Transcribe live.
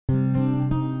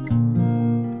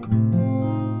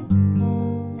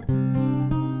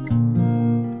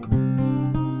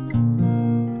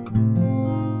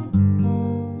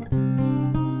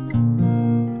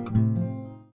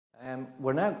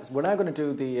we're now going to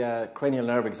do the cranial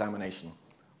nerve examination.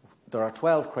 There are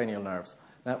 12 cranial nerves.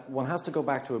 Now, one has to go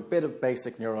back to a bit of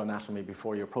basic neuroanatomy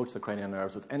before you approach the cranial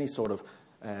nerves with any sort of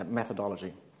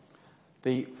methodology.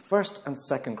 The first and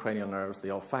second cranial nerves,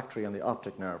 the olfactory and the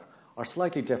optic nerve, are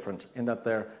slightly different in that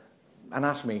their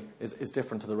anatomy is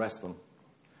different to the rest of them.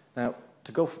 Now,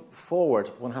 to go forward,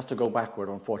 one has to go backward,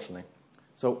 unfortunately.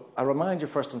 So I remind you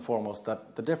first and foremost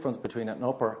that the difference between an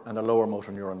upper and a lower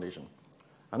motor neuron lesion.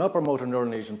 An upper motor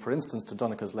neuron lesion, for instance, to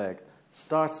Donica's leg,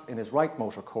 starts in his right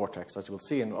motor cortex, as you will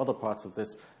see in other parts of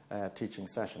this teaching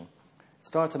session. It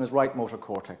starts in his right motor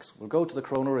cortex, will go to the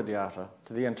corona radiata,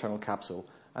 to the internal capsule,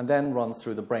 and then runs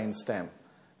through the brain stem.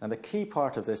 And the key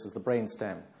part of this is the brain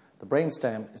stem. The brain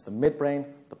stem is the midbrain,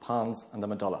 the pons, and the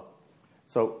medulla.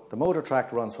 So the motor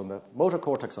tract runs from the motor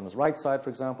cortex on his right side, for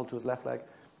example, to his left leg,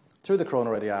 through the corona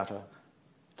radiata,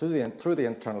 through the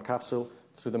internal capsule,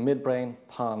 through the midbrain,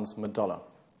 pons, medulla,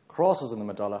 crosses in the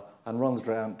medulla, and runs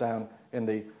down in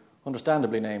the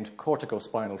understandably named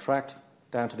corticospinal tract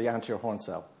down to the anterior horn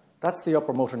cell. That's the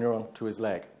upper motor neuron to his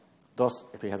leg. Thus,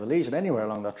 if he has a lesion anywhere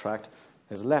along that tract,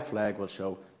 his left leg will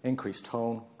show increased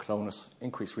tone, clonus,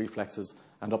 increased reflexes,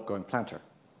 and upgoing plantar.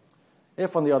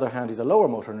 If, on the other hand, he's a lower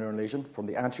motor neuron lesion from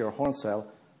the anterior horn cell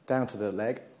down to the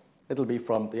leg, it'll be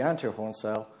from the anterior horn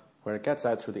cell where it gets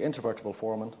out through the intervertebral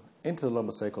foramen into the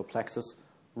lumbosacral plexus,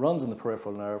 runs in the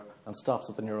peripheral nerve, and stops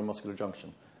at the neuromuscular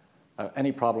junction.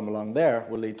 Any problem along there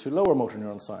will lead to lower motor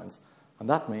neuron signs, and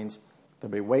that means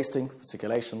there'll be wasting,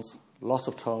 fasciculations, loss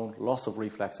of tone, loss of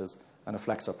reflexes, and a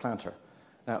flexor plantar.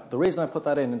 Now, the reason I put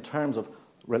that in terms of,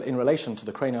 in relation to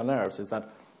the cranial nerves is that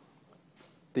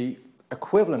the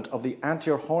equivalent of the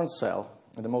anterior horn cell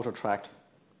in the motor tract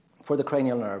for the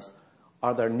cranial nerves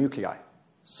are their nuclei.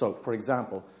 So, for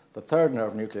example, the third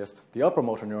nerve nucleus, the upper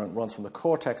motor neuron, runs from the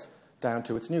cortex down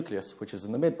to its nucleus, which is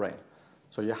in the midbrain.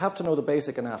 So you have to know the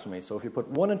basic anatomy. So if you put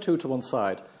 1 and 2 to one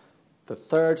side, the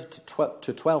third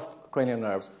to 12th cranial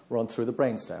nerves run through the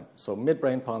brainstem. So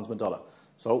midbrain, pons, medulla.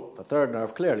 So the third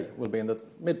nerve clearly will be in the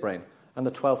midbrain, and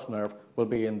the 12th nerve will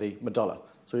be in the medulla.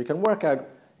 So you can work out,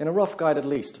 in a rough guide at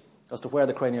least, as to where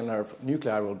the cranial nerve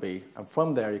nuclei will be, and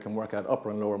from there you can work out upper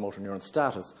and lower motor neuron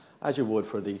status, as you would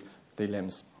for the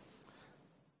limbs.